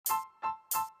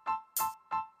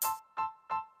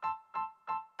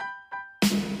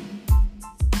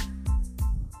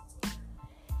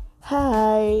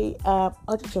Hi, I'm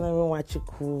Chinemi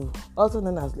Wachiku, also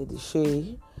known as Lady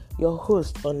Shay, your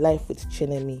host on Life with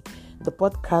Chinemi, the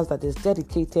podcast that is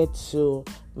dedicated to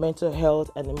mental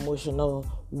health and emotional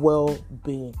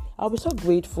well-being. I'll be so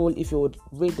grateful if you would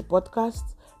rate the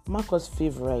podcast, mark us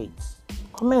favorites,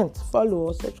 comment, follow,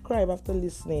 or subscribe after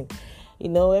listening.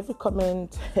 Every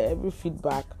comment, every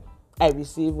feedback I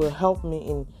receive will help me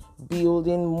in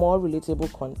building more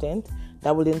relatable content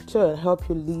that will in turn help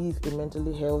you live a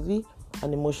mentally healthy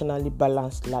and emotionally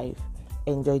balanced life.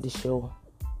 Enjoy the show.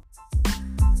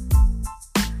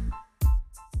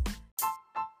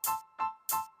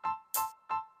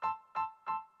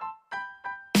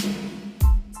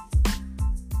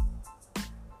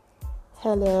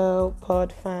 Hello,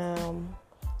 Pod Fam.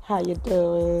 How you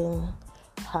doing?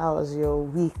 How's your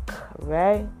week,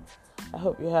 right? I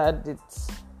hope you had it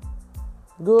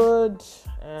good,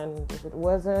 and if it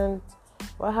wasn't,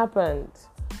 what happened?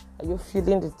 Are you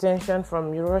feeling the tension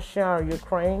from Russia or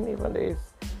Ukraine, even though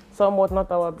it's somewhat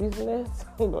not our business,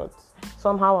 but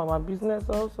somehow our business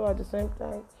also at the same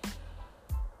time?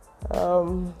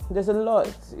 There's a lot,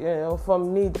 for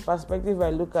me, the perspective I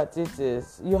look at it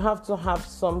is you have to have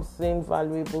something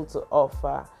valuable to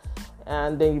offer,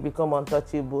 and then you become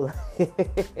untouchable.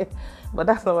 But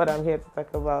that's not what I'm here to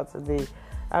talk about today.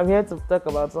 I'm here to talk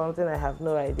about something I have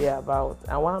no idea about.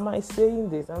 And why am I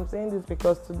saying this? I'm saying this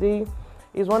because today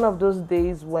is one of those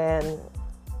days when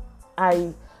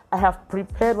I have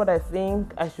prepared what I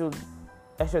think I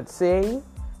should say,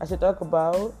 I should talk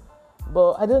about,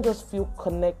 but I don't just feel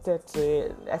connected to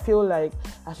it. I feel like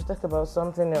I should talk about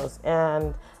something else.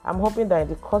 And I'm hoping that in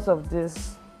the course of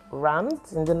this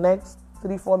rant, in the next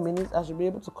 3-4 minutes, I should be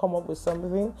able to come up with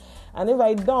something. And if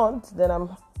I don't, then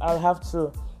I'll have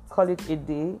to call it a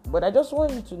day. But I just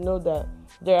want you to know that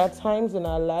there are times in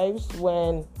our lives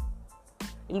when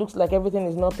it looks like everything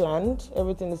is not planned,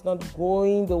 everything is not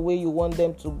going the way you want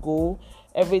them to go,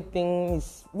 everything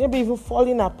is maybe even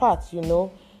falling apart,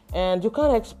 and you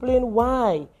can't explain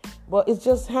why, but it's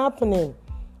just happening.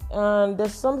 And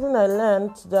there's something I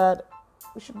learned that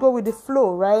we should go with the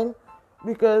flow, right?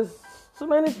 Because so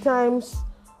many times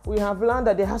we have learned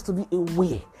that there has to be a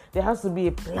way, there has to be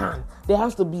a plan, there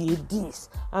has to be a this.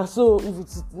 And so if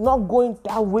it's not going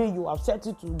that way you have set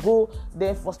it to go,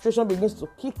 then frustration begins to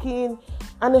kick in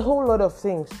and a whole lot of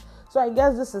things. So I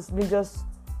guess this is me just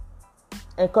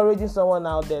encouraging someone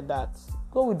out there that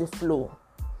go with the flow.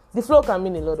 The flow can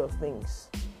mean a lot of things.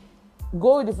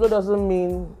 Go with the flow doesn't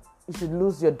mean you should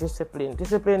lose your discipline.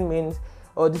 Discipline means,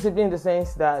 or discipline in the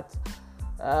sense that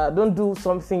don't do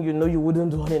something you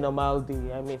wouldn't do on a normal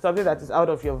day. I mean, something that is out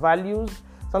of your values,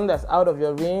 something that's out of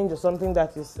your range, or something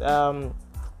that is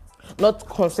not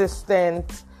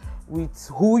consistent with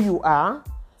who you are.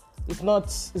 It's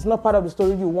not part of the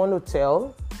story you want to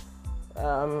tell.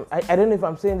 I don't know if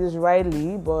I'm saying this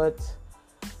rightly, but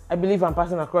I believe I'm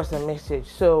passing across a message.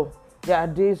 So there are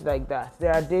days like that.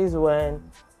 There are days when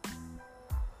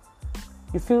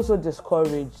you feel so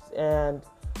discouraged, and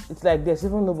it's like there's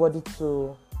even nobody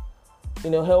to,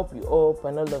 help you up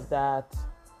and all of that.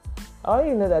 I want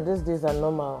you to know that these days are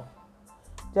normal.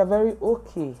 They're very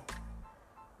okay.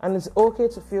 And it's okay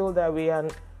to feel that way.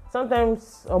 And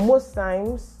sometimes, or most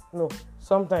times,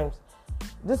 sometimes,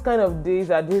 this kind of days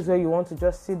are days where you want to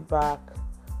just sit back,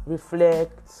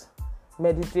 reflect,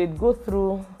 meditate, go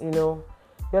through,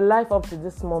 your life up to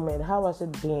this moment. How has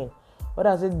it been? What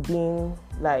has it been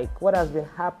like? What has been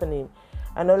happening?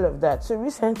 And all of that. So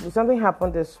recently, something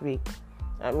happened this week.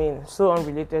 I mean, so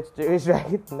unrelated to it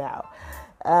right now.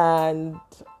 And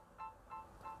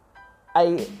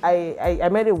I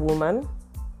met a woman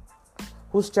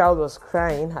whose child was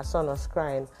crying, her son was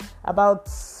crying. About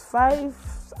 5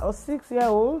 or 6 year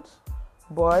old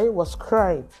boy was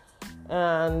crying.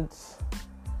 And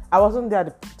I wasn't there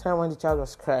at the time when the child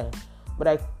was crying, but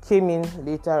I came in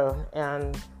later on,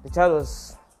 and the child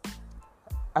was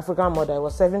African mother. I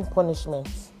was serving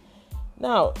punishments.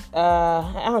 Now,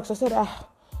 I said,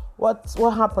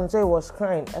 what happened? He said he was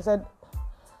crying. I said,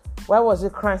 why was he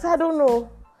crying? He said, I don't know.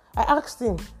 I asked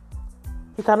him.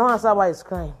 He cannot answer why he's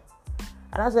crying.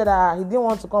 And I said, he didn't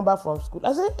want to come back from school.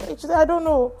 She said, I don't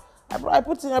know. I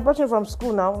brought him from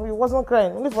school now. He wasn't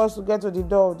crying. Only for us to get to the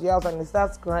door of the house and he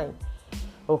starts crying.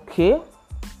 Okay.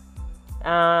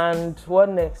 And what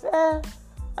next? I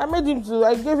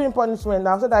gave him punishment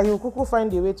now so that he will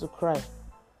find a way to cry.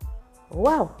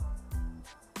 Wow.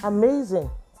 Amazing.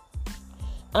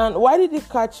 And why did it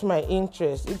catch my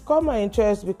interest? It caught my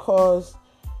interest because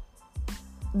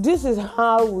this is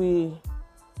how we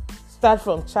start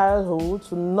from childhood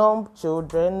to numb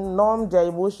children, numb their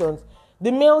emotions.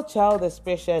 The male child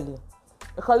especially.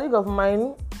 A colleague of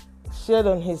mine shared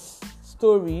on his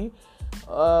story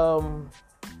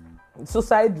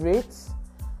suicide rates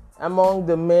among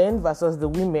the men versus the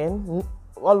women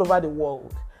all over the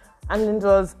world. And it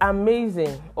was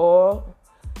amazing, or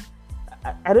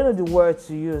I don't know the word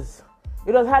to use.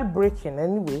 It was heartbreaking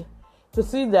anyway, to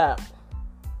see that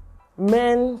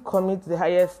men commit the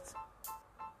highest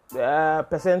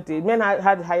percentage. Men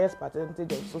had the highest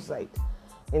percentage of suicide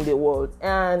in the world.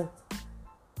 And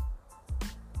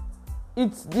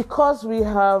it's because we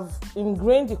have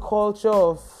ingrained the culture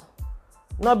of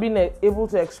not being able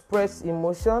to express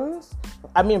emotions.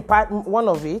 I mean, one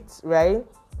of it, right?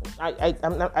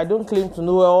 I don't claim to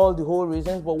know all the whole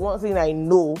reasons, but one thing I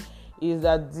know is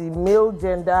that the male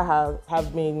gender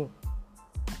have been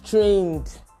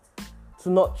trained to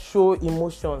not show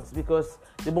emotions, because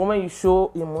the moment you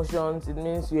show emotions, it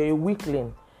means you're a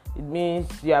weakling. It means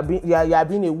you are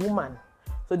being a woman.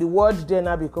 So the word then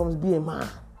now becomes be a man,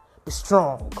 be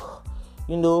strong.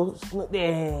 You know,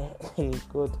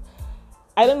 good.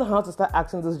 I don't know how to start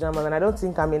acting those dramas, and I don't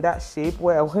think I'm in that shape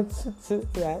where I want to do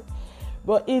that.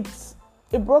 But it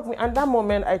broke me. And that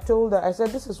moment I told her, I said,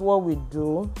 this is what we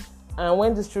do. And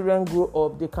when these children grow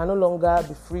up, they can no longer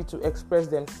be free to express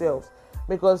themselves,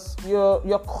 because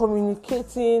you're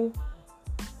communicating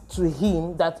to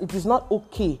him that it is not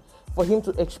okay for him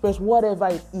to express whatever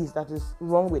it is that is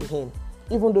wrong with him,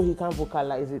 even though he can't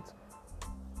vocalize it.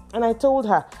 And I told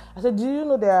her, I said, do you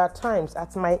know there are times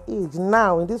at my age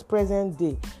now, in this present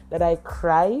day, that I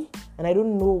cry and I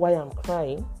don't know why I'm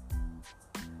crying?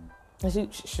 And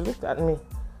she looked at me.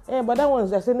 Yeah, but that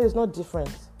one, I said, no, it's not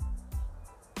different.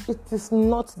 It is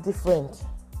not different.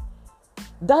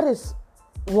 That is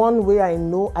one way I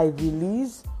know I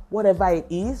release whatever it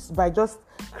is, by just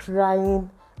crying.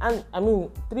 And I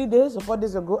mean, 3 days or 4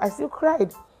 days ago, I still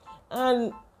cried.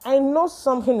 And I know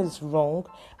something is wrong.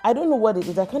 I don't know what it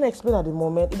is. I can't explain at the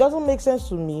moment. It doesn't make sense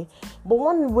to me. But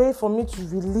one way for me to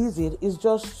release it is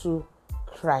just to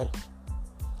cry.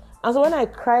 And so when I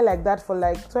cry like that for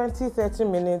like 20, 30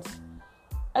 minutes,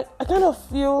 I kind of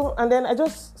feel, and then I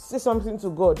just say something to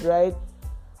God, right?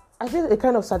 I feel a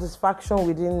kind of satisfaction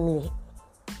within me.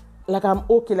 Like I'm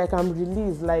okay, like I'm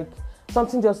released, like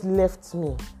something just left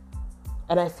me.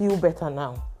 And I feel better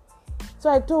now. So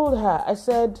I told her, I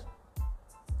said,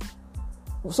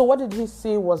 so what did he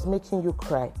say was making you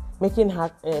cry? Making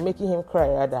him cry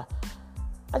rather.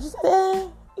 And she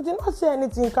said, he did not say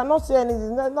anything. He cannot say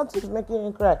anything. Nothing is making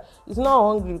him cry. He's not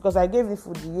hungry because I gave him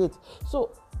food he ate.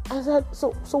 So I said,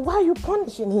 so why are you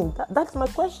punishing him? That's my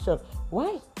question.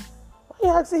 Why? Why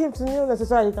are you asking him to kneel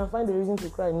necessarily? He can find a reason to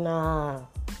cry. Nah,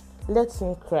 let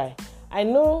him cry. I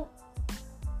know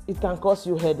it can cause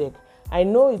you headache. I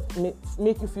know it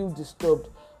make you feel disturbed,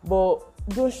 but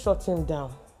don't shut him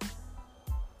down.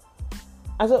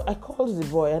 And so I called the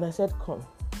boy and I said, come.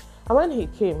 And when he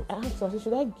came, I asked him, I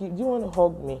said, do you want to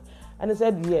hug me? And he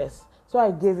said, yes. So I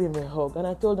gave him a hug and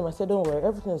I told him, I said, don't worry,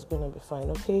 everything is going to be fine,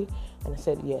 okay? And he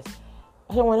said, yes.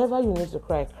 I said, whenever you need to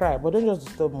cry, cry, but don't just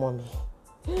disturb mommy.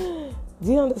 Do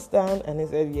you understand? And he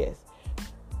said, yes.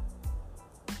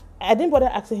 I didn't bother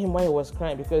asking him why he was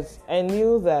crying, because I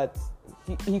knew that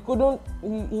he couldn't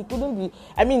be,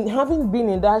 I mean, having been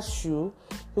in that shoe,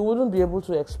 he wouldn't be able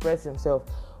to express himself.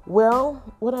 Well,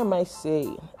 what I might say,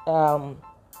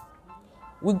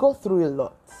 we go through a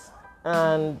lot,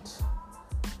 and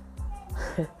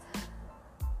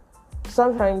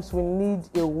sometimes we need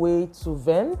a way to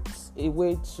vent, a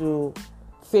way to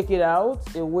take it out,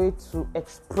 a way to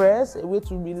express, a way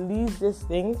to release these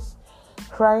things.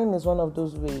 Crying is one of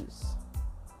those ways.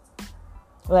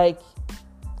 Like,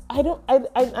 I know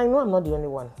I'm not the only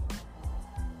one.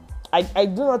 I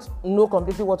do not know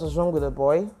completely what was wrong with the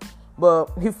boy, but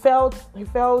he felt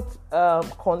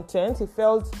content. He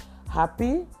felt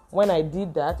happy when I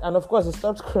did that, and of course he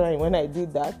stopped crying when I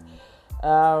did that,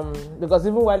 because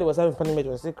even while he was having funny, he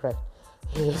was still crying.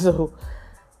 So,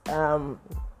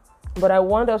 but I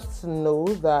want us to know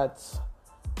that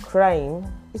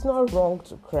crying is not wrong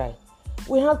to cry.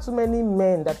 We have too many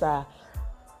men that are,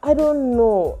 I don't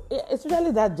know,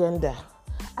 especially that gender.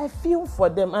 I feel for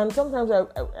them, and sometimes I'm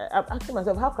asking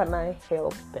myself, how can I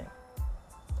help them?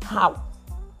 How?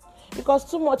 Because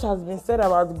too much has been said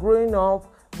about growing up,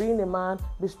 being a man,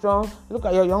 be strong. Look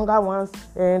at your younger ones,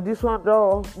 and this one,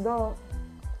 no.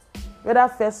 Whether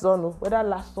first son, whether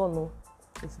last son,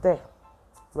 it's there,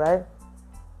 right?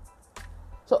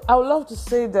 So I would love to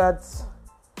say that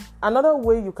another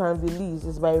way you can release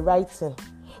is by writing,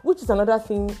 which is another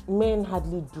thing men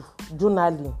hardly do,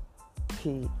 journaling.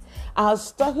 Okay. I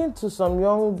was talking to some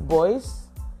young boys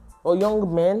or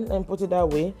young men, and put it that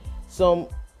way,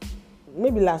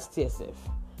 maybe last year,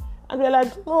 And we're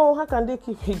like, no, how can they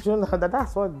keep a journal?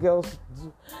 That's what girls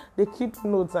do. They keep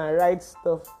notes and write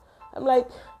stuff. I'm like,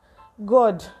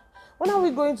 God, when are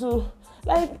we going to,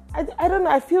 like, I don't know,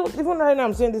 I feel, even right now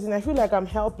I'm saying this and I feel like I'm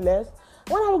helpless.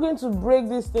 When are we going to break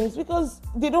these things? Because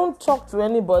they don't talk to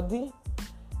anybody.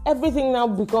 Everything now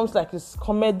becomes like it's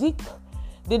comedic.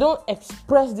 They don't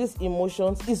express these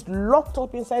emotions. It's locked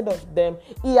up inside of them.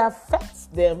 It affects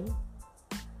them.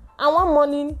 And one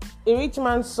morning, a rich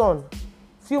man's son,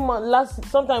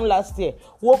 sometime last year,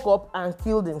 woke up and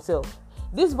killed himself.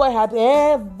 This boy had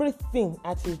everything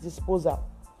at his disposal.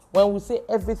 When we say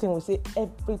everything, we say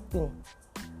everything.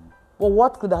 But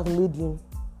what could have made him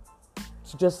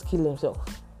to just kill himself?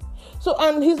 So,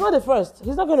 and he's not the first.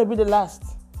 He's not going to be the last.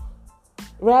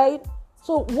 Right?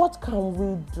 So, what can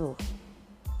we do?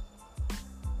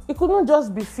 It couldn't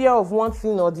just be fear of one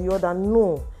thing or the other.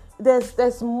 No.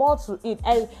 There's more to it.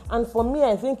 And for me,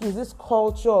 I think it's this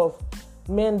culture of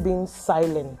men being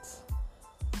silent.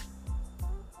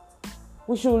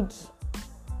 We should,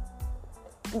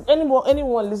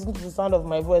 anyone listening to the sound of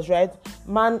my voice, right?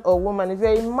 Man or woman, if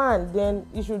you're a man, then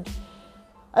you should,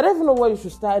 I don't even know what you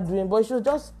should start doing, but you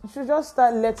should just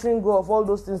start letting go of all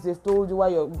those things they've told you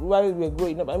while you were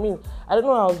growing up. I mean, I don't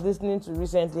know, I was listening to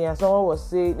recently and a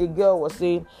girl was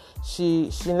saying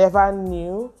she never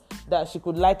knew that she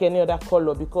could like any other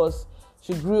color because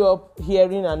she grew up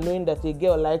hearing and knowing that a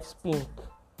girl likes pink.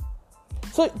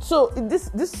 So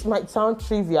this might sound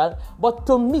trivial, but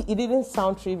to me it didn't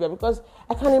sound trivial because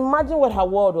I can imagine what her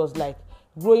world was like.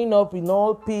 Growing up in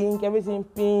all pink, everything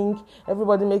pink,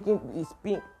 everybody making is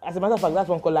pink. As a matter of fact, that's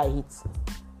one color I hit.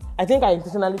 I think I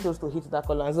intentionally chose to hit that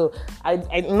color. And so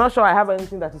I'm not sure I have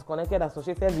anything that is connected,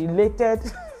 associated, related,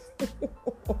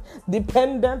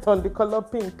 dependent on the color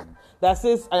pink that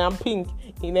says I am pink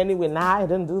in any way. Nah, I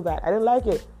don't do that. I don't like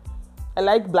it. I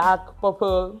like black,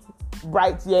 purple,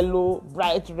 bright yellow,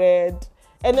 bright red,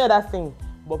 any other thing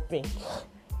but pink.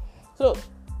 So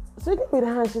speaking with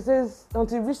her, she says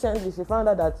until recently she found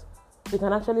out that she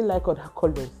can actually like other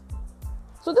colors.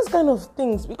 So this kind of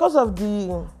things, because of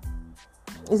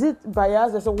is it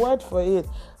bias? There's a word for it.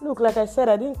 Look, like I said,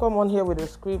 I didn't come on here with a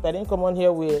script. I didn't come on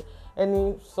here with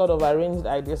any sort of arranged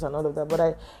ideas and all of that.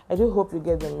 But I do hope you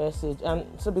get the message. And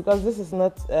so because this is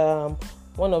not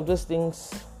one of those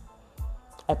things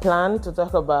I plan to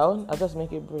talk about, I'll just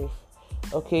make it brief.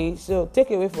 Okay, so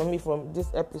take away from me from this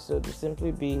episode will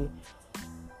simply be,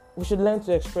 we should learn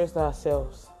to express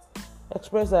ourselves,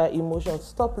 express our emotions,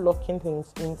 stop locking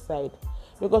things inside.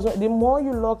 Because the more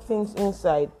you lock things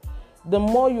inside, the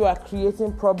more you are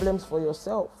creating problems for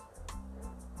yourself.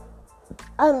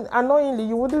 And annoyingly,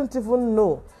 you wouldn't even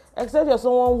know, except you're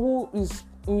someone who is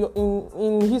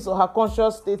in his or her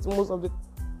conscious state most of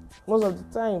the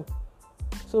time.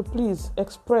 So please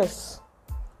express.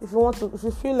 If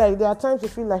you feel like there are times you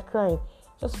feel like crying,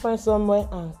 just find somewhere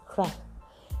and cry.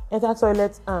 Enter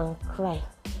toilet and cry.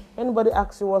 Anybody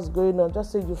asks you what's going on,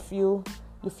 just say you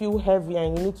feel heavy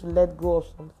and you need to let go of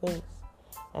some things.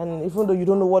 And even though you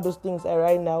don't know what those things are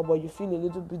right now, but you feel a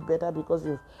little bit better because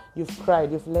you've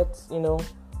cried,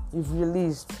 you've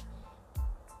released.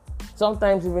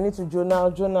 Sometimes if you need to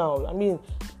journal. I mean,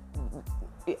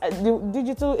 the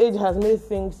digital age has made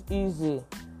things easy.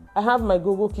 I have my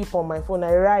Google Keep on my phone.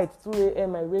 I write 2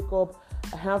 a.m. I wake up.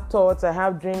 I have thoughts. I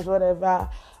have dreams. Whatever.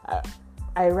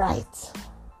 I write.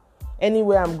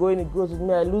 Anywhere I'm going, it goes with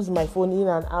me. I lose my phone in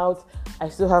and out. I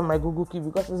still have my Google Keep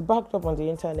because it's backed up on the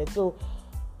internet. So,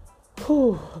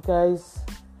 guys,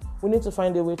 we need to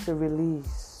find a way to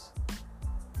release.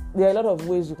 There are a lot of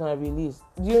ways you can release.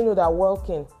 Do you know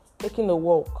that taking a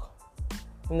walk,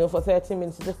 for 30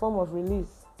 minutes is a form of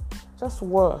release? Just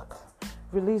work.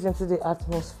 Release into the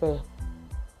atmosphere.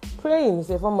 Praying is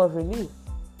a form of release,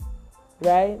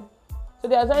 right? So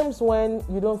there are times when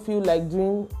you don't feel like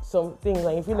doing some things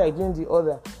and you feel like doing the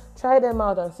other. Try them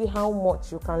out and see how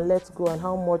much you can let go and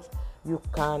how much you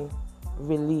can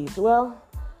release. Well,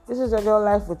 this is your girl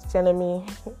Life with Chenemi,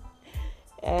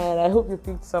 and I hope you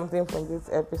picked something from this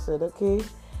episode. Okay,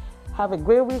 have a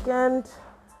great weekend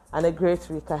and a great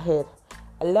week ahead.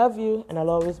 I love you and I'll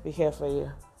always be here for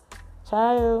you.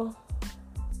 Ciao.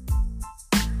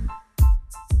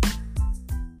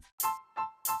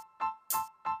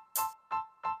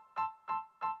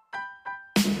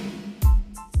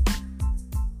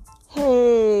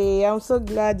 Hey, I'm so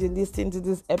glad you listened to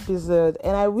this episode,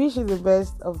 and I wish you the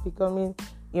best of becoming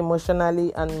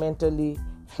emotionally and mentally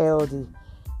healthy.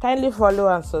 Kindly follow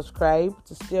and subscribe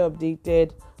to stay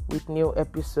updated with new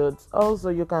episodes. Also,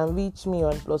 you can reach me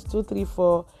on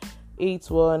 +234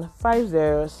 81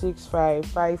 50 65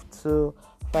 52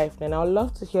 59. I would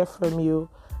love to hear from you.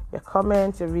 your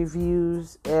comments, your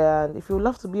reviews. And if you would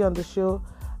love to be on the show,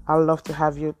 I'd love to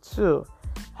have you too.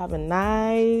 Have a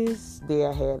nice day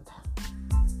ahead.